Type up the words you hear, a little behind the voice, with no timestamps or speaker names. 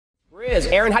is.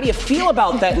 Erin, how do you feel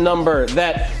about that number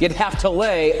that you'd have to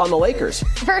lay on the Lakers?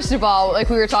 First of all, like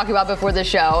we were talking about before the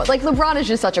show, like LeBron is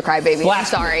just such a crybaby. I'm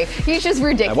sorry. He's just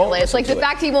ridiculous. Like the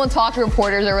fact he won't talk to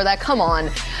reporters over that, come on.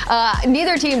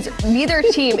 Neither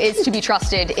team is to be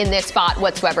trusted in this spot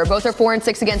whatsoever. Both are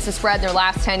 4-6 against the spread in their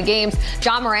last 10 games.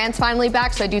 John Morant's finally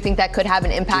back, so I do think that could have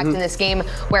an impact in this game.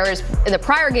 Whereas in the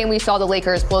prior game, we saw the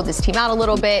Lakers blow this team out a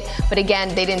little bit, but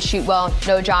again, they didn't shoot well.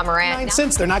 No John Morant.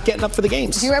 Since they're not getting up for the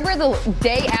games. Do you remember the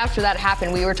day after that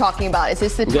happened? We were talking about, is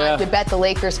this the time to bet the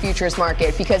Lakers futures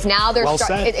market? Because now they're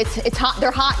it's hot.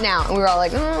 They're hot now, and we were all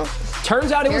like,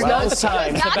 Turns out it was not the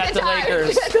time to bet the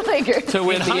Lakers to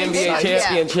win the NBA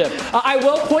championship. I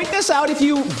will point this out if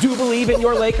you do believe in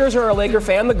your Lakers or are a Laker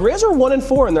fan. The Grizz are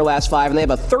 1-4 in their last 5, and they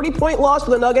have a 30-point loss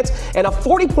to the Nuggets and a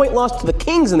 40-point loss to the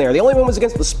Kings in there. The only one was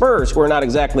against the Spurs, who are not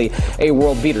exactly a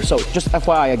world beater. So just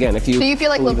FYI again, if you So you feel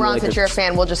like LeBron, since you're a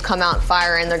fan, will just come out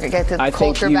firing, they're going to get the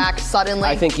culture back suddenly?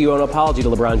 I think you owe an apology to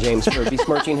LeBron James for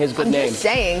besmirching his good name. I'm just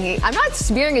saying, I'm not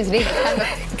smearing his name.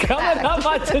 Coming up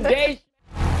on today.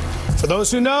 For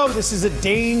those who know, this is a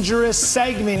dangerous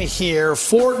segment here.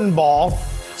 Fortin ball.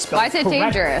 Why is it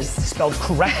dangerous? Spelled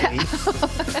correctly.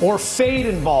 Or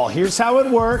fading ball. Here's how it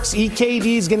works.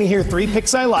 EKD is going to hear 3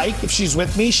 picks I like. If she's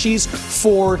with me, she's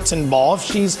Fortin ball. If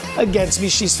she's against me,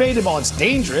 she's faded ball. It's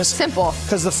dangerous. Simple.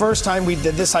 Because the first time we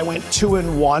did this, I went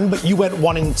 2-1, but you went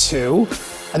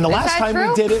 1-2. And the last time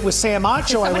we did it with Sam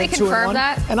Acho, I went 2-1.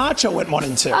 And Acho went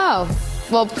 1-2. Oh.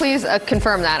 Well, please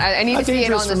confirm that. I need to see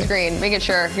it on the screen. Making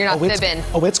sure you're not fibbing.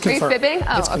 It's confirmed. Are you fibbing?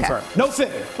 Oh, it's confirmed. No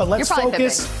fibbing. But let's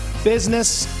focus. Fibbing.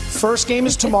 Business. First game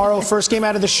is tomorrow. First game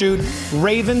out of the chute.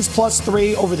 Ravens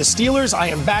 +3 over the Steelers. I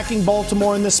am backing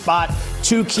Baltimore in this spot.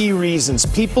 2 key reasons.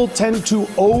 People tend to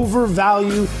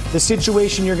overvalue the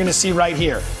situation you're going to see right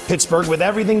here. Pittsburgh with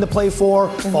everything to play for.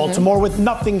 Baltimore with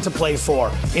nothing to play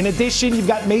for. In addition, you've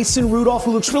got Mason Rudolph,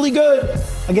 who looks really good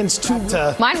against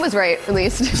Tuta. Mine was right, at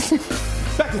least.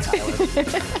 Back to Tyler.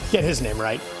 Get his name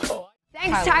right.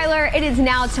 Thanks, Tyler. It is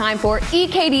now time for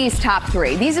EKD's Top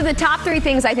 3. These are the top 3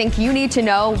 things I think you need to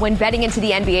know when betting into the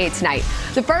NBA tonight.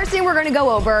 The first thing we're going to go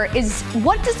over is,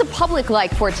 what does the public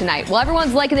like for tonight? Well,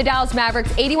 everyone's liking the Dallas Mavericks.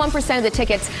 81% of the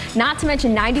tickets, not to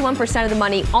mention 91% of the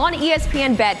money on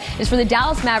ESPN Bet is for the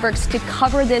Dallas Mavericks to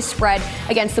cover this spread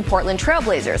against the Portland Trail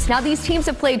Blazers. Now, these teams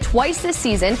have played twice this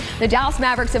season. The Dallas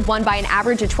Mavericks have won by an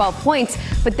average of 12 points,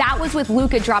 but that was with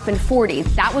Luka dropping 40.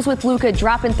 That was with Luka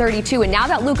dropping 32. And now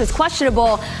that Luka's questionable,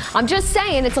 I'm just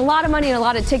saying it's a lot of money and a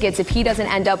lot of tickets if he doesn't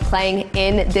end up playing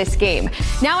in this game.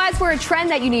 Now, as for a trend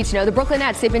that you need to know, the Brooklyn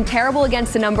Nets, they've been terrible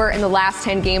against the number in the last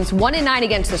 10 games, 1-9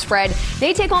 against the spread.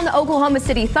 They take on the Oklahoma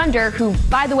City Thunder, who,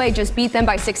 by the way, just beat them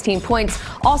by 16 points.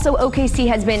 Also, OKC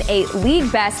has been a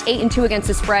league best 8-2 against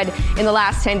the spread in the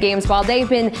last 10 games, while they've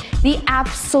been the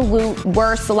absolute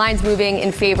worst. The line's moving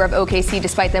in favor of OKC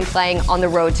despite them playing on the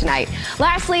road tonight.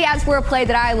 Lastly, as for a play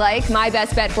that I like, my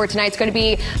best bet for tonight is going to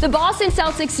be the Boston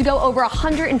Celtics to go over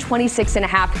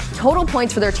 126.5 total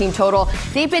points for their team total.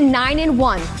 They've been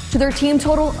 9-1 to their team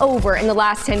total over in the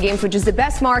last 10 games, which is the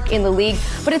best mark in the league.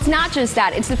 But it's not just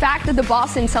that. It's the fact that the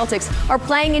Boston Celtics are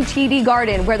playing in TD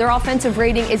Garden, where their offensive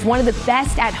rating is one of the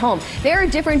best at home. They're a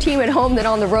different team at home than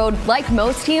on the road, like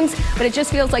most teams, but it just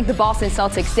feels like the Boston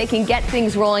Celtics, they can get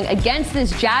things rolling against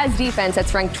this Jazz defense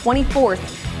that's ranked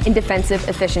 24th in defensive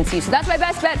efficiency. So that's my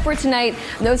best bet for tonight.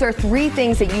 And those are 3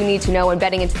 things that you need to know when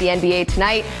betting into the NBA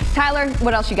tonight. Tyler,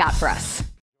 what else you got for us?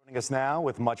 Joining us now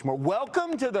with much more.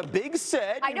 Welcome to the big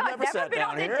set. I know, I've never been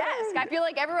on the desk. I feel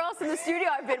like everywhere else in the studio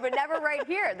I've been, but never right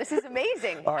here. This is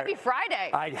amazing. Happy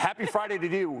Friday. All right, happy Friday to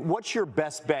you. What's your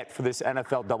best bet for this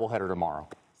NFL doubleheader tomorrow?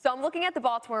 So I'm looking at the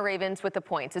Baltimore Ravens with the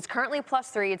points. It's currently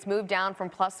 +3. It's moved down from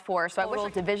 +4. So I wish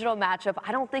a divisional matchup.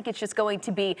 I don't think it's just going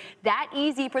to be that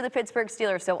easy for the Pittsburgh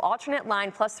Steelers. So alternate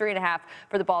line +3.5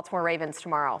 for the Baltimore Ravens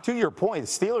tomorrow. To your point,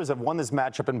 the Steelers have won this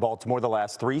matchup in Baltimore the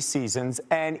last 3 seasons,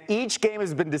 and each game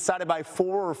has been decided by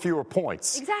 4 or fewer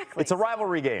points. Exactly. It's a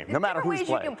rivalry game, no matter who's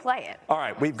playing. You can play it. All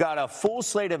right, we've got a full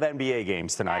slate of NBA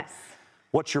games tonight. Yes.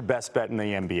 What's your best bet in the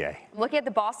NBA? Looking at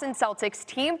the Boston Celtics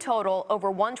team total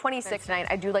over 126 tonight.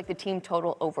 I do like the team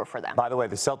total over for them. By the way,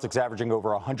 the Celtics averaging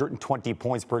over 120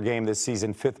 points per game this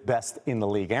season, 5th best in the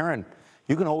league. Erin,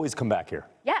 you can always come back here.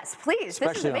 Yes, please.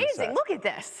 This is amazing. Look at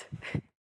this.